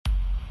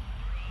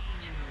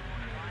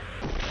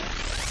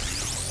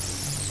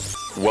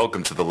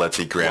Welcome to the Let's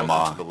Eat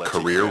Grandma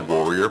Career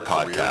Warrior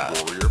Podcast.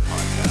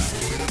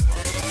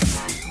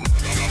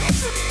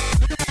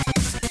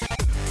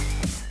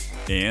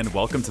 And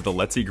welcome to the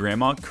Let's Eat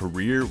Grandma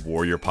Career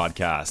Warrior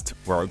Podcast,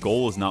 where our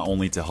goal is not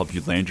only to help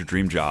you land your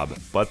dream job,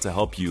 but to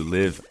help you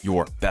live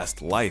your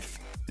best life.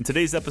 In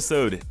today's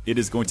episode, it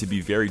is going to be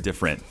very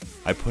different.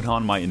 I put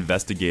on my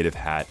investigative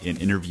hat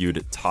and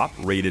interviewed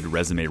top-rated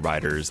resume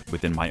writers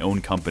within my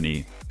own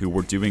company who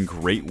were doing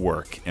great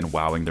work and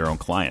wowing their own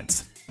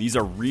clients. These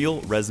are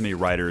real resume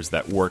writers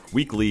that work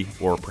weekly,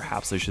 or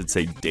perhaps I should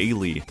say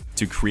daily,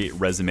 to create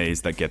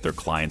resumes that get their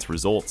clients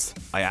results.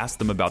 I asked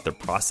them about their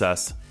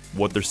process,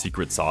 what their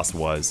secret sauce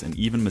was, and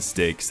even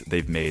mistakes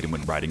they've made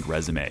when writing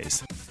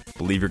resumes. I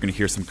believe you're going to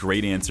hear some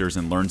great answers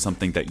and learn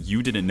something that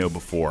you didn't know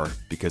before,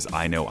 because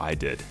I know I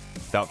did.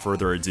 Without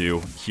further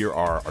ado, here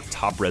are our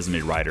top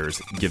resume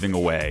writers giving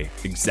away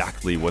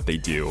exactly what they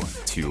do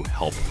to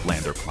help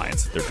land their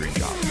clients their dream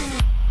job.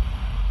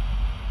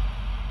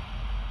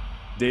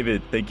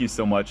 David, thank you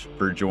so much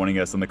for joining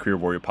us on the Career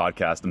Warrior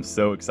Podcast. I'm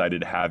so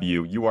excited to have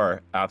you. You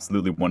are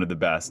absolutely one of the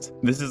best.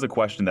 This is a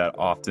question that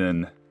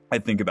often I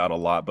think about a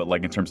lot, but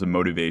like in terms of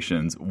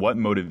motivations, what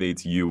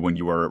motivates you when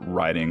you are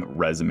writing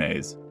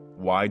resumes?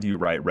 Why do you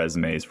write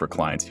resumes for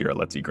clients here at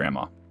Let's Eat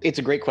Grandma? It's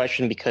a great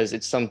question because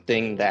it's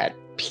something that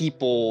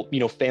people,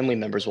 family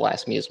members will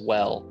ask me as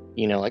well.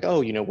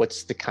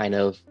 What's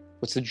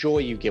the joy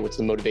you get? What's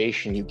the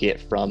motivation you get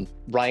from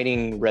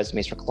writing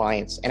resumes for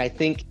clients? And I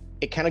think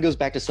it kind of goes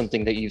back to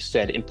something that you've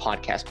said in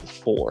podcasts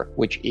before,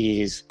 which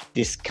is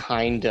this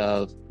kind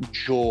of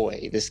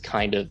joy, this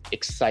kind of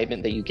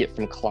excitement that you get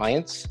from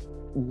clients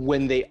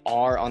when they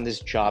are on this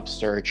job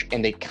search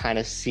and they kind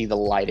of see the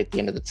light at the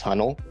end of the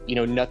tunnel.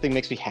 Nothing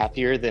makes me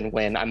happier than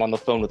when I'm on the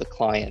phone with a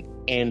client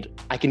and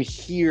I can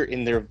hear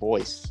in their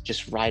voice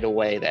just right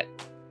away that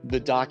the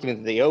document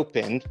that they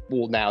opened,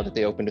 now that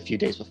they opened a few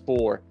days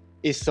before,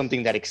 is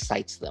something that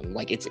excites them.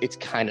 Like it's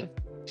kind of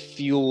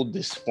fueled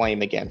this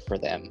flame again for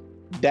them.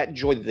 That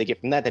joy that they get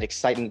from that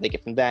excitement that they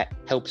get from that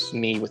helps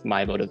me with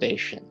my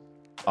motivation.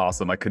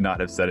 Awesome. I could not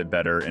have said it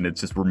better. And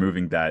it's just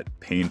removing that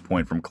pain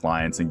point from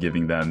clients and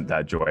giving them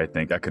that joy. I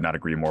think I could not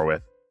agree more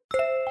with.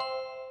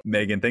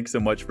 Megan, thanks so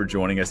much for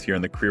joining us here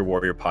on the Career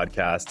Warrior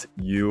Podcast.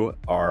 You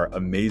are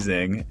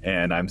amazing,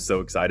 and I'm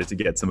so excited to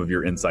get some of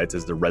your insights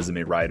as the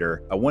resume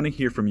writer. I want to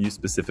hear from you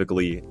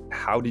specifically,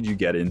 how did you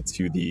get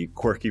into the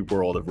quirky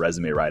world of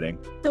resume writing?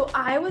 So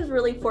I was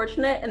really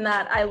fortunate in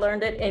that I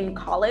learned it in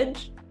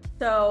college.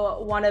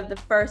 So one of the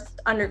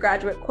first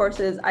undergraduate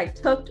courses I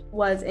took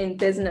was in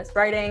business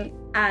writing,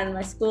 and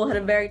my school had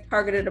a very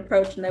targeted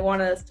approach and they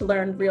wanted us to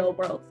learn real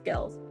world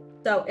skills.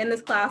 So in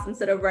this class,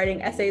 instead of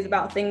writing essays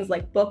about things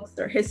like books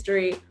or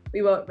history,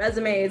 we wrote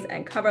resumes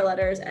and cover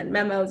letters and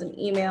memos and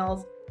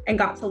emails and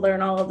got to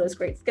learn all of those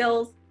great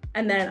skills.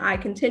 And then I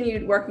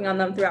continued working on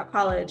them throughout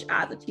college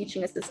as a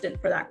teaching assistant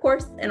for that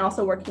course and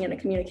also working in a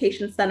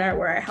communications center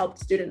where I helped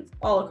students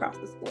all across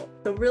the school.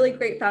 So really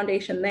great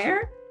foundation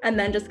there. And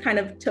then just kind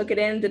of took it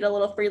in, did a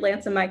little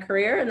freelance in my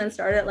career, and then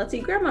started at Let's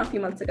Eat Grandma a few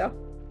months ago.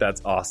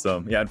 That's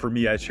awesome. Yeah, and for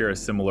me, I share a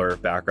similar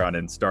background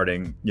in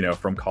starting,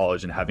 from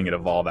college and having it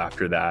evolve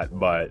after that.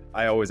 But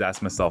I always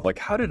ask myself,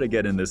 how did I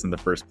get in this in the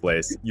first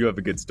place? You have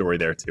a good story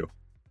there too.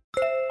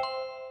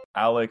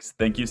 Alex,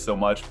 thank you so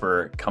much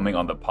for coming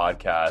on the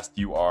podcast.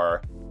 You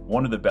are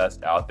one of the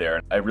best out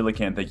there. I really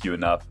can't thank you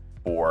enough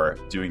for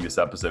doing this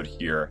episode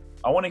here.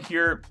 I want to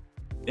hear,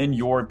 in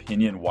your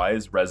opinion, why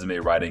is resume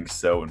writing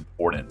so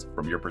important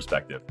from your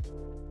perspective?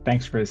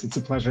 Thanks, Chris. It's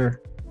a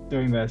pleasure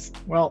doing this.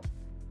 Well,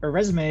 a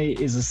resume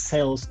is a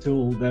sales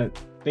tool that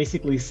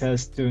basically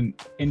says to an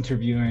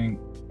interviewing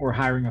or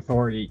hiring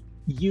authority,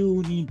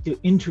 you need to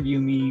interview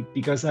me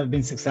because I've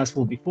been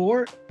successful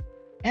before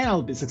and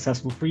I'll be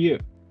successful for you.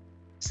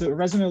 So a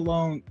resume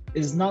alone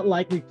is not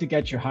likely to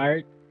get you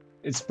hired.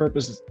 Its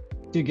purpose is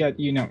to get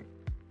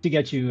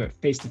you a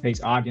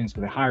face-to-face audience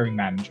with a hiring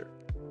manager.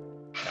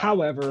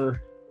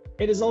 However,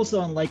 it is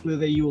also unlikely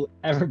that you will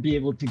ever be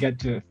able to get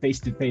to a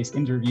face-to-face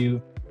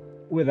interview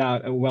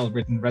without a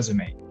well-written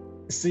resume.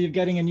 So if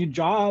getting a new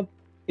job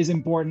is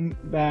important,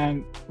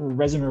 then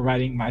resume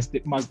writing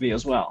must be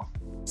as well.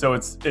 So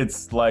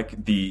it's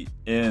like the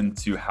in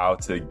to how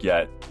to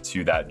get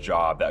to that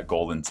job, that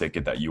golden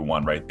ticket that you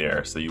won right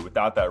there. So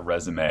without that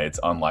resume, it's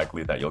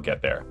unlikely that you'll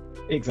get there.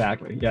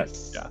 Exactly.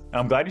 Yes. Yeah.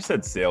 I'm glad you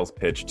said sales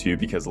pitch too,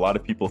 because a lot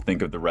of people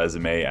think of the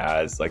resume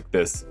as like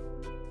this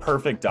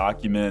perfect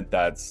document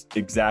that's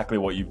exactly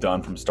what you've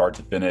done from start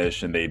to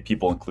finish, and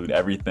people include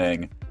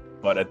everything.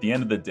 But at the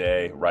end of the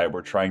day, right,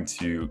 we're trying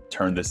to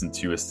turn this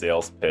into a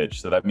sales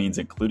pitch. So that means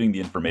including the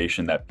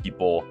information that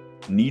people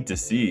need to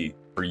see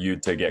for you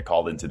to get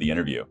called into the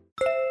interview.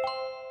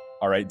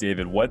 All right,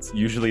 David, what's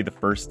usually the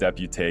first step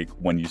you take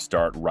when you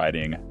start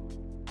writing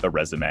a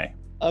resume?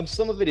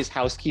 Some of it is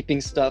housekeeping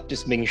stuff,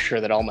 just making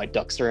sure that all my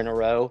ducks are in a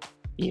row.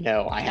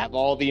 I have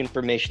all the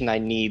information I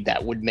need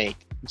that would make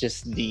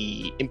just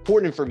the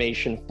important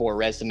information for a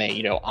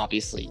resume,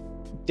 obviously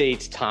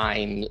dates,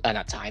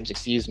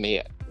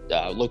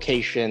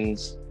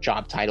 locations,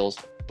 job titles,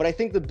 But I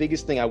think the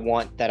biggest thing I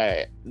want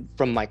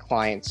from my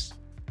clients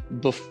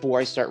before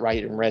I start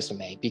writing a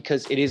resume,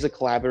 because it is a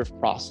collaborative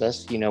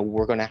process,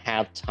 we're going to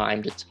have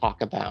time to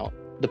talk about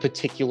the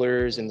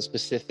particulars and the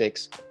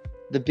specifics.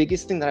 The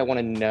biggest thing that I want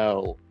to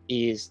know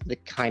is the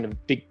kind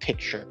of big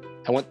picture.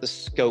 I want the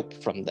scope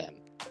from them.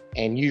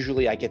 And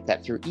usually I get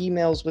that through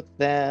emails with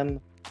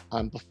them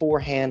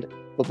beforehand.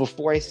 But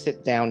before I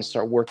sit down and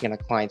start working on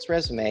a client's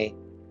resume,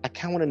 I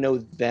kind of want to know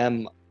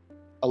them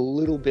a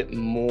little bit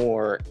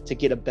more to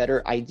get a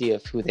better idea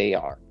of who they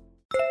are.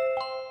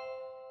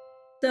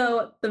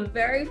 So the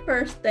very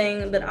first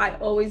thing that I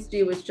always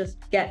do is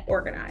just get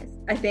organized.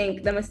 I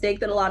think the mistake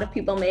that a lot of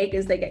people make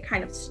is they get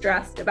kind of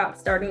stressed about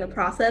starting the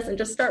process and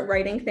just start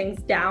writing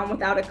things down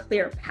without a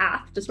clear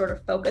path to sort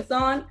of focus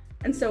on.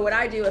 And so what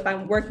I do if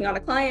I'm working on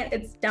a client,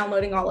 it's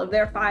downloading all of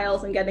their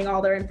files and getting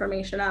all their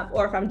information up.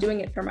 Or if I'm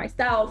doing it for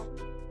myself,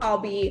 I'll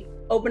be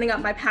opening up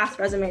my past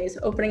resumes,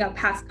 opening up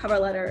past cover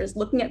letters,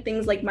 looking at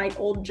things like my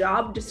old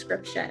job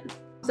description.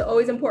 So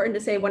always important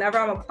to say whenever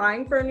I'm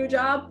applying for a new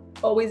job,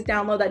 always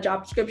download that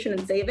job description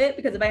and save it,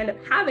 because if I end up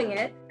having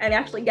it and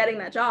actually getting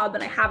that job,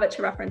 then I have it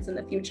to reference in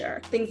the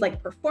future. Things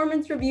like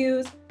performance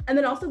reviews, and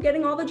then also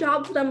getting all the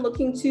jobs that I'm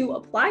looking to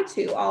apply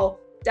to. I'll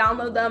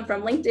download them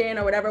from LinkedIn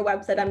or whatever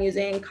website I'm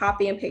using,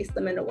 copy and paste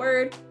them into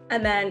Word,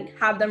 and then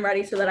have them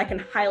ready so that I can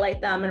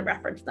highlight them and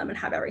reference them and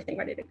have everything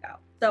ready to go.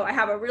 So I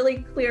have a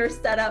really clear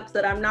setup so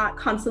that I'm not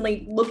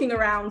constantly looking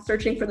around,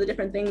 searching for the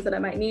different things that I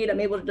might need. I'm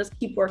able to just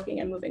keep working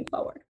and moving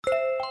forward.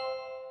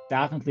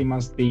 Definitely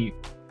must be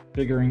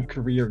figuring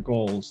career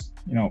goals,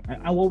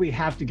 and what we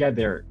have to get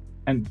there.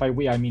 And by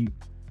we, I mean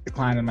the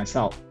client and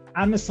myself.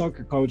 I'm a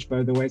soccer coach,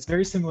 by the way. It's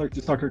very similar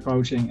to soccer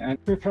coaching,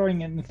 and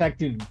preparing an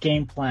effective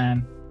game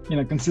plan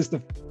consists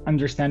of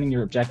understanding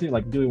your objective.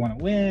 Like, do we want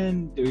to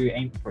win? Do we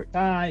aim for a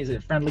tie? Is it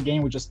a friendly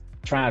game? We just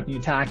try out new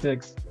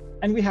tactics.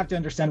 And we have to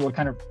understand what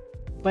kind of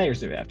players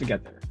do we have to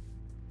get there.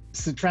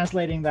 So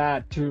translating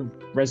that to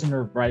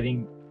resume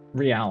writing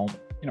realm,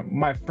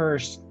 my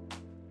first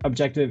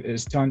objective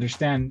is to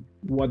understand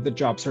what the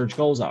job search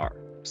goals are.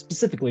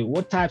 Specifically,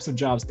 what types of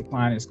jobs the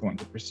client is going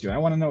to pursue. I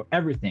want to know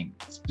everything,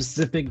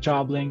 specific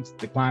job links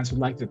the clients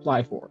would like to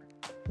apply for.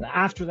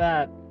 After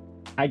that,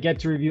 I get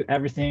to review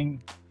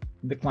everything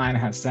the client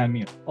has sent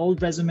me: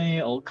 old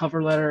resume, old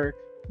cover letter,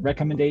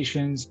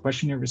 recommendations,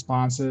 questionnaire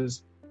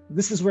responses.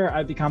 This is where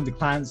I become the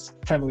client's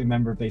family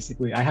member,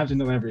 basically. I have to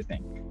know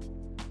everything.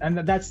 And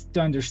that's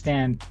to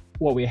understand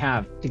what we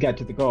have to get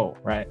to the goal,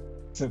 right?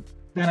 So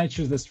then I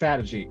choose the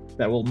strategy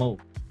that will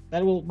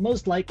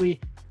most likely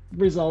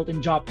result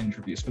in job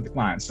interviews for the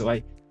client. So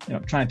I,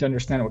 trying to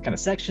understand what kind of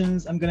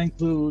sections I'm going to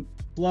include,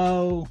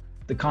 flow,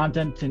 the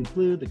content to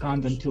include, the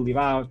content to leave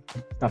out,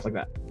 stuff like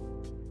that.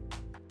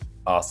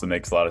 Awesome.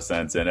 Makes a lot of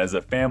sense. And as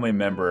a family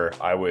member,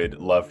 I would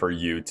love for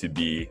you to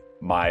be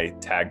my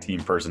tag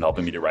team person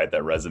helping me to write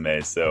that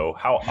resume. So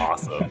how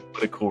awesome.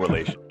 What a cool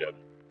relationship.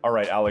 All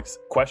right, Alex,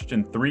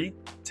 question 3,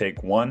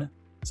 take 1.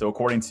 So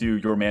according to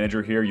your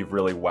manager here, you've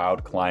really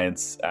wowed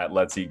clients at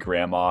Let's Eat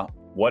Grandma.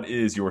 What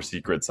is your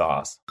secret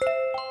sauce?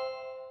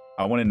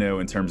 I want to know,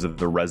 in terms of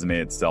the resume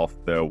itself,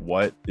 though,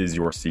 what is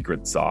your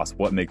secret sauce?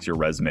 What makes your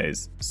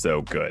resumes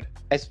so good?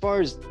 As far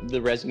as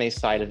the resume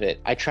side of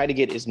it, I try to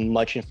get as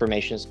much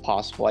information as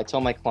possible. I tell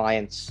my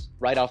clients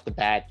right off the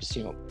bat, just,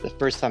 the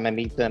first time I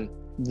meet them,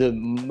 the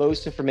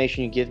most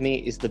information you give me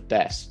is the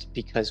best,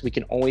 because we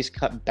can always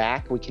cut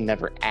back. We can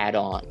never add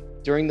on.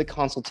 During the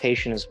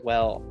consultation as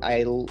well,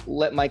 I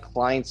let my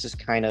clients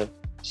just kind of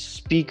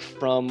speak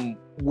from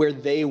where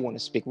they want to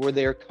speak, where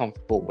they're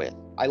comfortable with.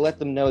 I let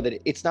them know that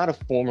it's not a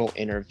formal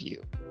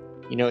interview.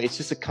 It's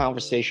just a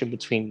conversation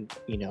between,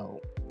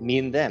 me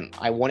and them.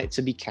 I want it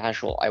to be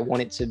casual. I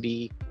want it to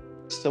be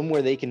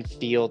somewhere they can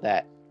feel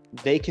that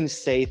they can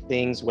say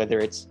things, whether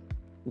it's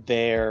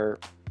they're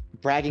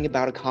bragging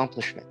about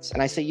accomplishments.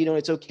 And I say,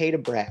 it's okay to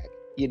brag.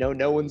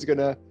 No one's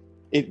gonna,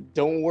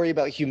 don't worry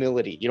about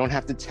humility. You don't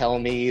have to tell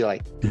me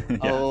like,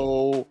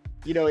 oh,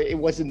 it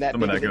wasn't that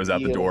someone big that goes of a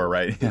out the deal. door,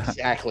 right?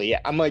 Exactly. Yeah.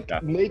 I'm like,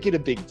 make it a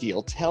big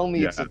deal. Tell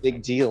me it's a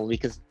big deal,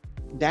 because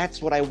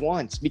that's what I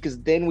want,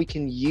 because then we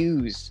can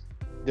use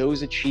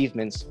those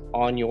achievements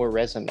on your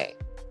resume.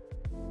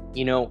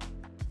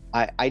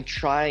 I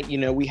try,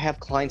 we have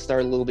clients that are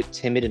a little bit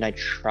timid, and I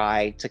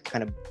try to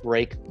kind of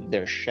break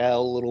their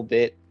shell a little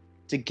bit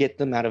to get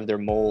them out of their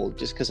mold,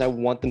 just because I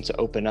want them to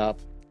open up.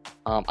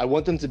 I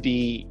want them to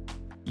be,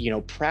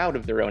 proud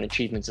of their own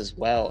achievements as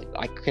well.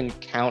 I can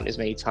count as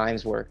many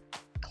times where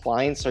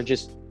clients are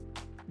just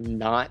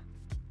not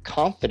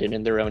confident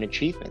in their own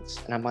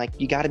achievements. And I'm like,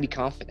 you got to be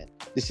confident.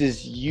 This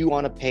is you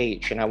on a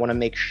page, and I want to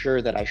make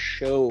sure that I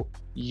show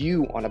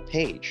you on a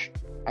page.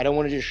 I don't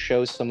want to just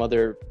show some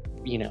other,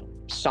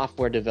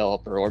 software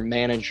developer or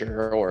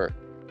manager or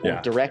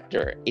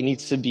director. It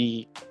needs to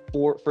be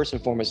first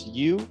and foremost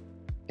you,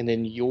 and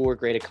then your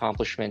great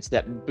accomplishments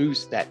that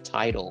boost that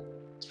title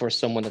for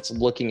someone that's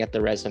looking at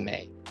the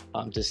resume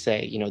to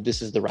say,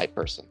 this is the right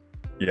person.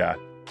 Yeah.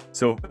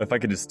 So if I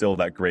could distill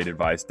that great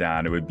advice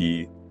down, it would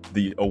be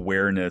the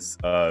awareness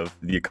of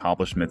the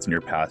accomplishments in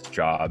your past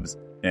jobs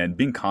And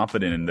being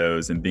confident in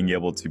those and being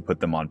able to put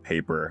them on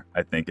paper,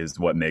 I think, is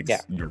what makes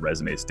your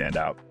resume stand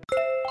out.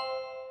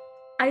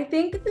 I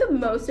think the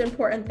most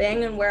important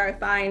thing, and where I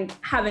find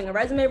having a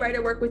resume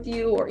writer work with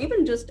you, or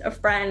even just a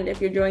friend if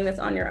you're doing this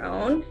on your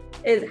own,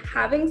 is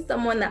having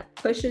someone that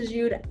pushes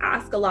you to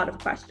ask a lot of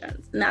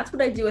questions. And that's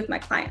what I do with my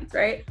clients,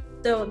 right?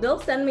 So they'll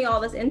send me all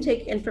this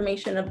intake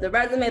information of the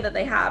resume that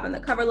they have and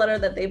the cover letter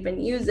that they've been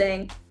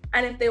using.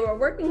 And if they were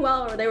working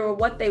well or they were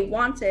what they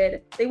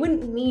wanted, they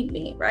wouldn't need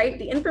me, right?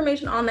 The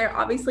information on there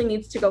obviously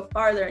needs to go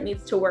farther. It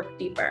needs to work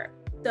deeper.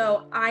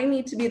 So I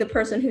need to be the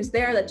person who's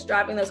there that's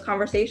driving those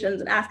conversations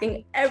and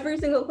asking every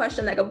single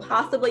question that could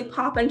possibly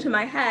pop into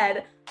my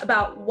head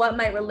about what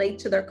might relate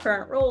to their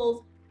current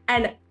roles.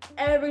 And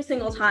every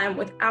single time,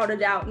 without a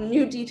doubt,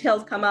 new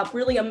details come up,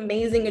 really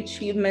amazing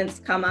achievements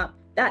come up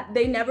that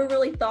they never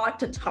really thought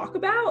to talk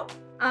about,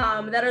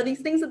 that are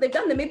these things that they've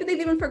done that maybe they've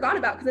even forgot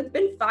about because it's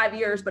been 5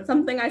 years, but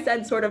something I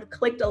said sort of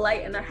clicked a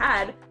light in their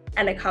head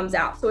and it comes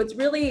out. So it's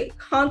really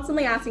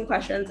constantly asking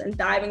questions and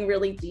diving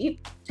really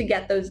deep to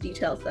get those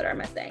details that are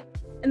missing.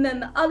 And then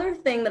the other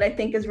thing that I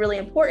think is really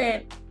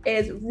important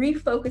is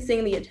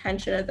refocusing the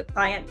attention of the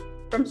client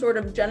from sort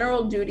of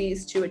general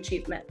duties to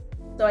achievement.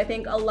 So I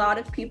think a lot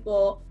of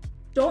people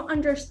don't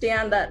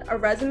understand that a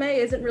resume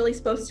isn't really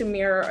supposed to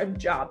mirror a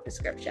job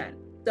description.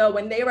 So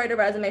when they write a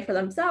resume for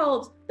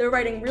themselves, they're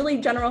writing really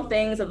general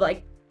things of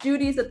like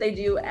duties that they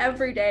do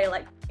every day,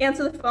 like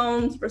answer the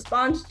phones,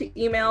 respond to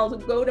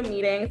emails, go to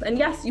meetings. And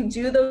yes, you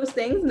do those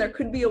things, and there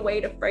could be a way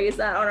to phrase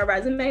that on a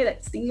resume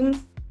that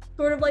seems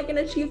sort of like an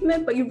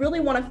achievement, but you really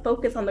want to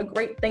focus on the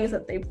great things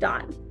that they've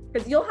done.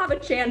 Because you'll have a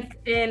chance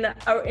in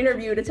an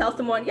interview to tell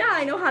someone, yeah,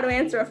 I know how to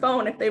answer a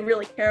phone if they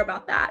really care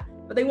about that.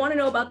 But they want to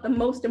know about the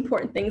most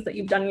important things that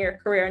you've done in your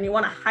career, and you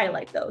want to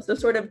highlight those. So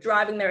sort of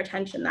driving their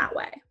attention that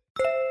way.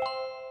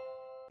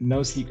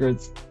 No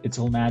secrets. It's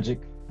all magic.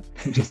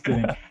 I'm just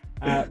kidding.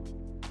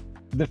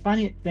 The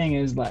funny thing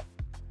is that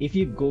if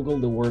you Google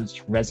the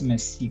words resume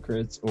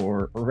secrets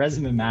or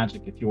resume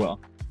magic, if you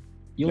will,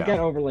 you'll get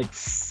over like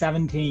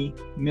 70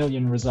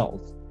 million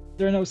results.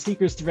 There are no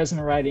secrets to resume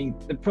writing.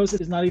 The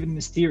process is not even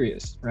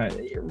mysterious, right?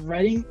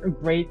 Writing a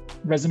great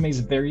resume is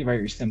very,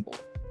 very simple,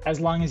 as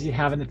long as you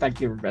have an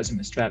effective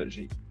resume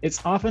strategy.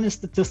 It's often a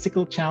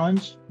statistical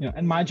challenge,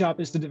 and my job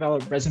is to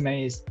develop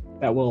resumes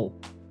that will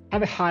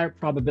have a higher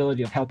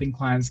probability of helping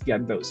clients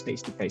get those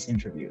face-to-face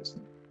interviews.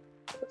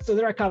 So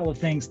there are a couple of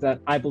things that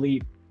I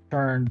believe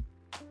turn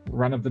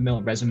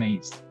run-of-the-mill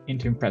resumes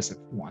into impressive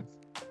ones.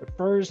 But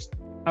first,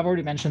 I've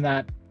already mentioned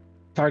that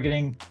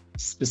targeting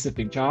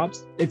specific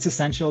jobs. It's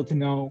essential to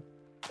know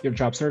your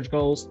job search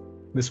goals.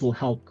 This will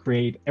help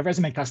create a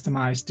resume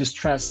customized to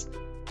stress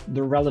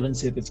the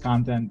relevancy of its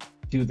content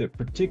to the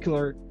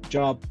particular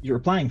job you're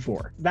applying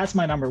for. That's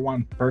my number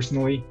one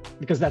personally,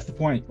 because that's the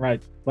point,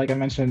 right? Like I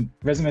mentioned,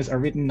 resumes are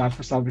written not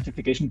for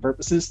self-gratification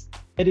purposes.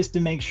 It is to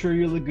make sure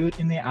you look good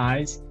in the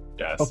eyes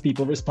of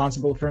people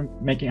responsible for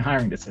making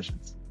hiring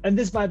decisions. And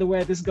this, by the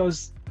way, this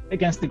goes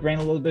against the grain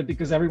a little bit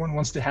because everyone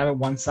wants to have a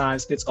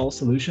one-size-fits-all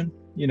solution.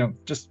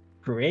 Just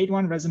create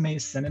one resume,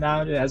 send it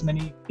out to as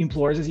many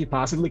employers as you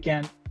possibly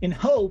can in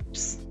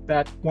hopes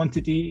that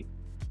quantity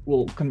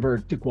will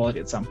convert to quality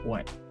at some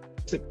point.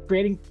 So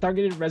creating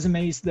targeted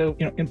resumes, though,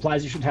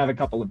 implies you should have a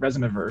couple of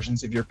resume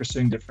versions if you're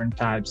pursuing different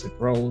types of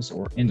roles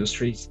or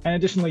industries. And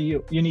additionally,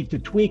 you need to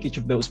tweak each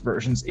of those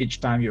versions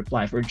each time you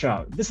apply for a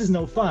job. This is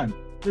no fun.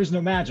 There's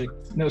no magic,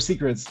 no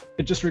secrets.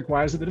 It just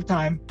requires a bit of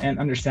time and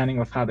understanding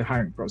of how the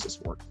hiring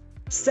process works.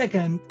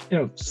 Second,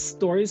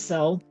 stories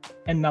sell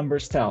and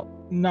numbers tell.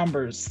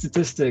 Numbers,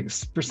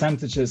 statistics,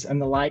 percentages,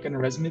 and the like on a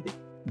resume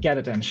get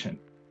attention.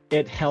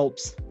 It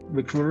helps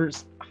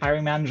recruiters,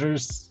 hiring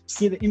managers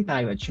see the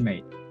impact that you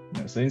made.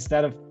 So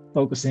instead of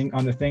focusing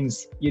on the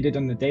things you did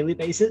on a daily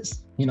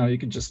basis, you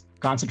could just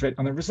concentrate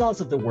on the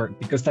results of the work,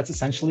 because that's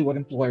essentially what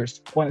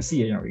employers want to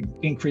see. You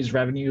increase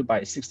revenue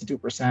by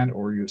 62%,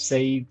 or you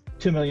save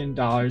 $2 million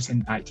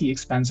in IT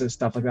expenses,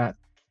 stuff like that.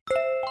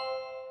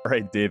 All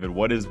right, David,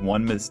 what is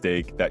one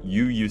mistake that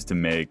you used to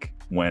make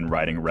when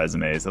writing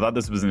resumes? I thought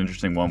this was an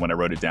interesting one when I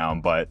wrote it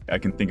down, but I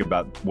can think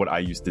about what I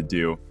used to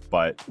do.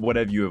 But what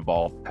have you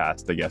evolved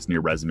past, I guess, in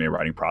your resume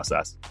writing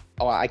process?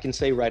 Oh, I can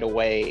say right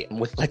away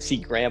with Let's See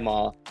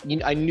Grandma,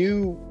 I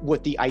knew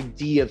what the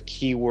idea of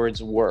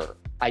keywords were.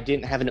 I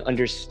didn't have an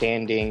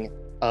understanding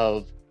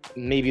of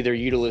maybe their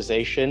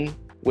utilization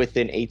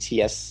within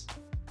ATS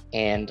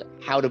and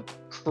how to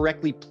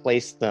correctly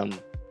place them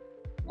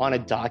on a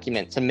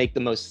document to make the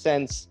most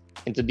sense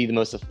and to be the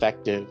most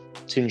effective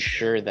to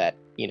ensure that,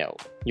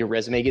 your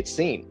resume gets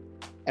seen.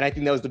 And I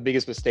think that was the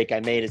biggest mistake I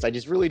made, is I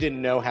just really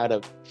didn't know how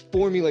to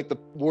formulate the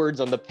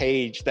words on the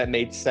page that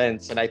made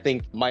sense. And I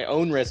think my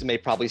own resume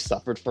probably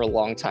suffered for a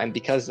long time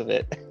because of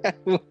it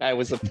when I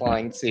was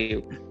applying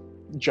to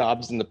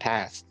jobs in the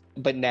past.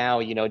 But now,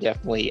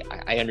 definitely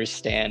I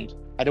understand.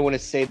 I don't want to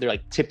say they're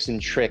like tips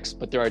and tricks,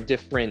 but there are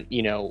different,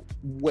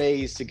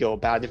 ways to go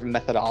about it, different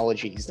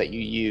methodologies that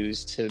you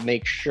use to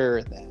make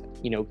sure that,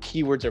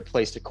 keywords are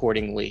placed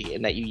accordingly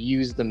and that you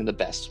use them in the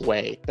best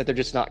way, that they're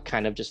just not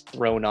kind of just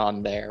thrown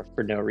on there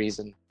for no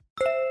reason.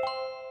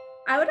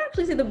 I would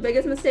actually say the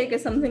biggest mistake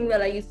is something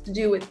that I used to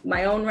do with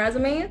my own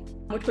resume,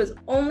 which was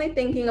only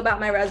thinking about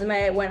my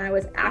resume when I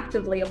was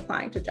actively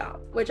applying to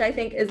jobs, which I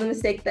think is a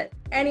mistake that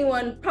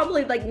anyone,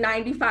 probably like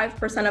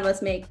 95% of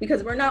us make,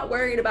 because we're not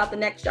worried about the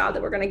next job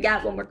that we're going to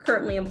get when we're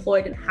currently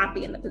employed and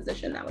happy in the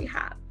position that we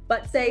have.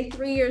 But say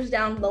 3 years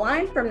down the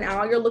line from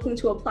now, you're looking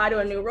to apply to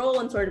a new role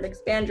and sort of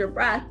expand your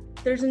breadth.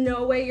 There's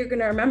no way you're going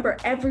to remember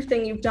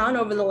everything you've done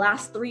over the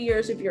last 3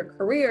 years of your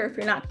career if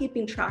you're not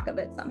keeping track of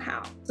it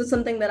somehow. So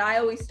something that I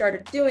always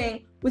started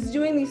doing was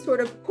doing these sort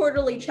of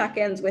quarterly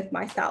check-ins with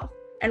myself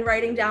and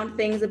writing down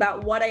things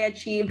about what I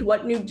achieved,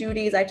 what new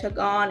duties I took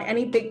on,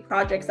 any big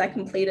projects I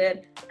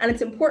completed. And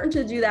it's important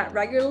to do that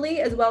regularly,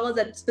 as well as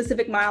at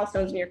specific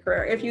milestones in your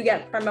career. If you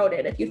get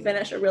promoted, if you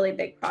finish a really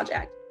big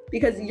project,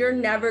 because you're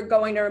never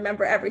going to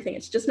remember everything.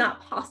 It's just not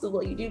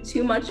possible. You do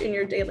too much in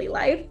your daily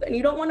life and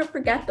you don't want to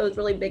forget those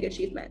really big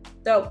achievements.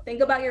 So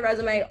think about your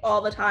resume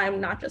all the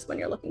time, not just when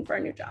you're looking for a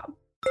new job.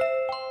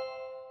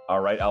 All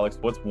right, Alex,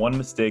 what's one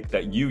mistake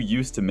that you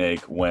used to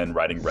make when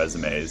writing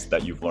resumes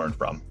that you've learned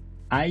from?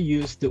 I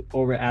used to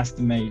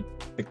overestimate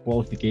the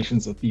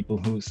qualifications of people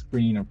who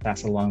screen or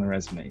pass along a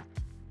resume.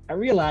 I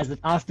realized that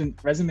often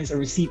resumes are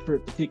received for a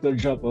particular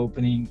job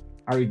opening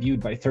are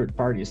reviewed by third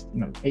parties,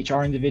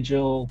 HR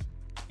individual,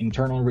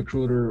 internal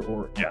recruiter,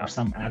 or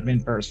some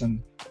admin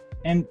person.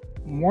 And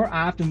more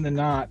often than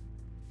not,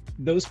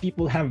 those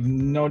people have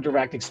no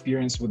direct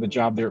experience with the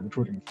job they're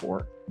recruiting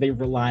for. They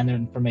rely on the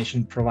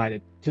information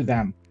provided to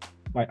them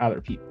by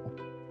other people.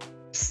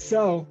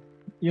 So,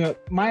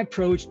 my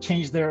approach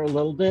changed there a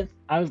little bit.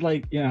 I was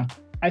like,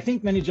 I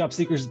think many job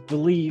seekers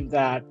believe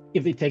that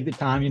if they take the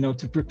time,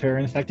 to prepare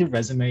an effective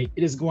resume,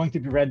 it is going to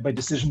be read by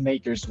decision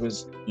makers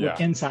with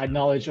inside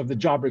knowledge of the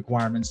job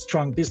requirements,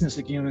 strong business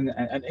acumen,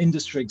 and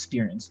industry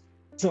experience.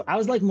 So I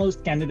was like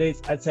most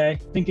candidates, I'd say,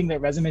 thinking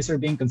that resumes are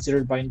being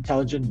considered by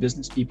intelligent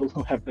business people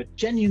who have a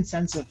genuine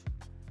sense of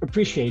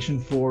appreciation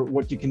for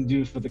what you can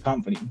do for the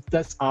company.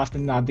 That's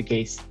often not the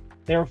case.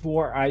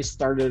 Therefore, I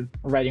started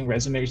writing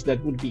resumes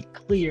that would be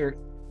clear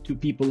to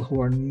people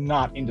who are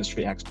not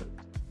industry experts.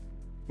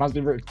 Must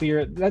be very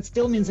clear. That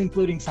still means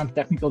including some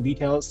technical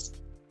details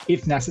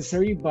if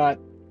necessary, but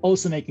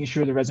also making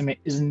sure the resume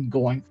isn't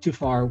going too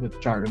far with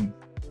jargon.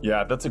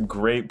 Yeah, that's a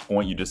great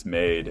point you just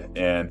made.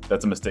 And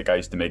that's a mistake I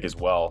used to make as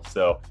well.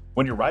 So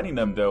when you're writing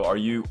them, though, are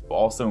you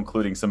also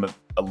including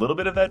a little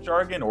bit of that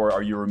jargon, or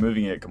are you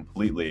removing it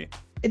completely?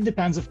 It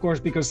depends, of course,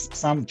 because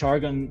some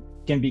jargon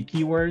can be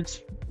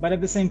keywords. But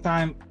at the same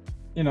time,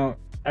 a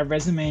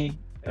resume,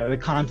 the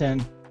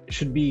content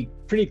should be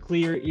pretty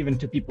clear even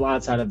to people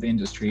outside of the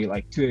industry,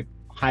 like to a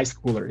high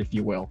schooler, if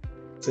you will.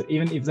 So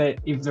even if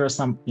there are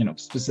some,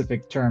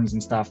 specific terms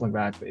and stuff like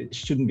that, it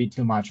shouldn't be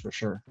too much for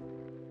sure.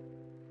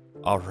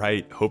 All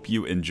right. Hope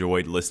you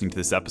enjoyed listening to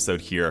this episode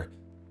here.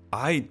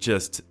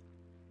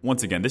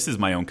 Once again, this is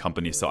my own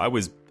company, so I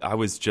was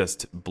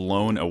just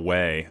blown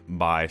away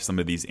by some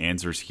of these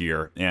answers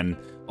here. And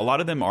a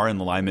lot of them are in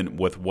alignment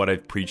with what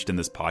I've preached in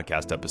this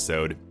podcast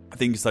episode.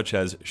 Things such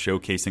as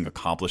showcasing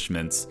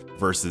accomplishments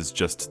versus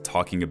just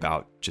talking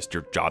about just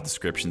your job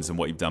descriptions and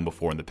what you've done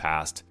before in the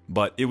past.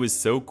 But it was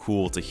so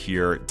cool to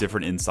hear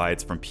different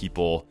insights from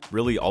people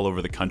really all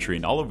over the country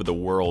and all over the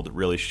world,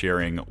 really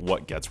sharing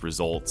what gets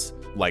results.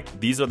 Like,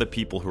 these are the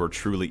people who are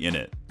truly in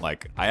it.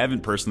 Like, I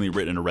haven't personally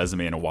written a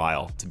resume in a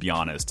while, to be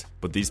honest,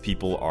 but these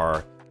people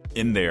are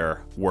in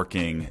there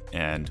working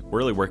and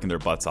really working their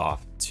butts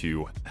off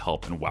to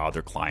help and wow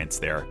their clients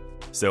there.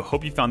 So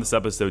hope you found this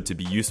episode to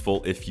be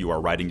useful if you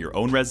are writing your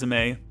own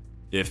resume.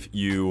 If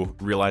you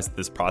realize that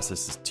this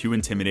process is too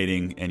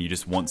intimidating and you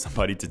just want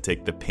somebody to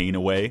take the pain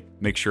away,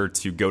 make sure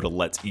to go to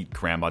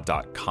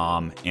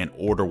letseatgrandma.com and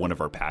order one of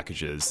our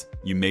packages.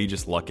 You may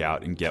just luck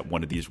out and get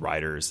one of these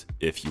writers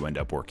if you end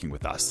up working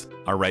with us.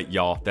 All right,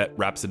 y'all, that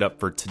wraps it up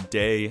for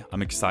today.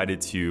 I'm excited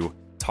to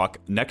talk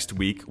next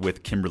week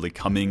with Kimberly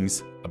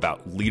Cummings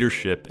about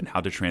leadership and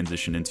how to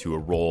transition into a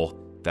role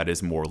that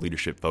is more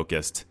leadership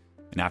focused.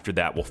 And after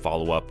that, we'll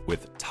follow up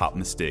with top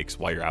mistakes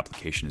while your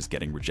application is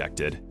getting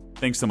rejected.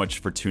 Thanks so much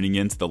for tuning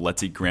in to the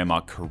Let's Eat Grandma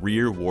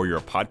Career Warrior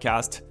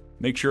podcast.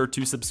 Make sure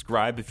to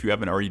subscribe if you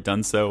haven't already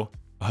done so.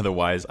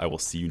 Otherwise, I will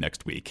see you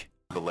next week.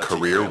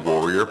 Career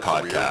Warrior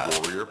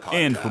Podcast.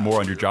 And for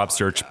more on your job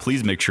search,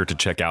 please make sure to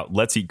check out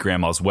Let's Eat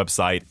Grandma's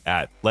website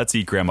at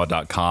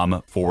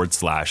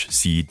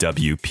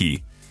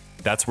letseatgrandma.com/CWP.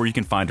 That's where you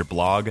can find her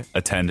blog,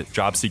 attend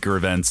job seeker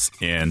events,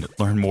 and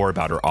learn more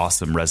about her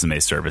awesome resume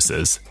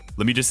services.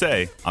 Let me just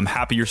say, I'm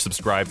happy you're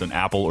subscribed on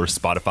Apple or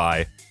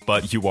Spotify,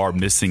 but you are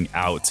missing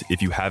out if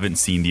you haven't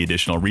seen the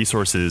additional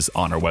resources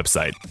on our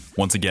website.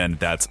 Once again,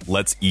 that's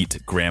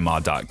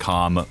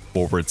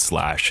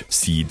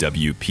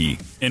letseatgrandma.com/CWP.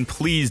 And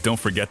please don't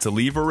forget to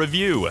leave a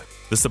review.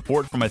 The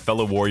support from my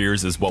fellow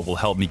warriors is what will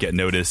help me get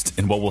noticed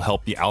and what will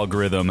help the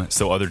algorithm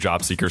so other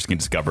job seekers can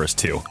discover us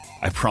too.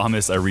 I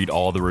promise I read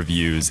all the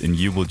reviews and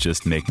you will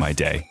just make my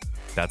day.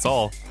 That's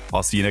all.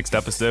 I'll see you next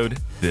episode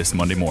this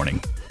Monday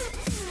morning.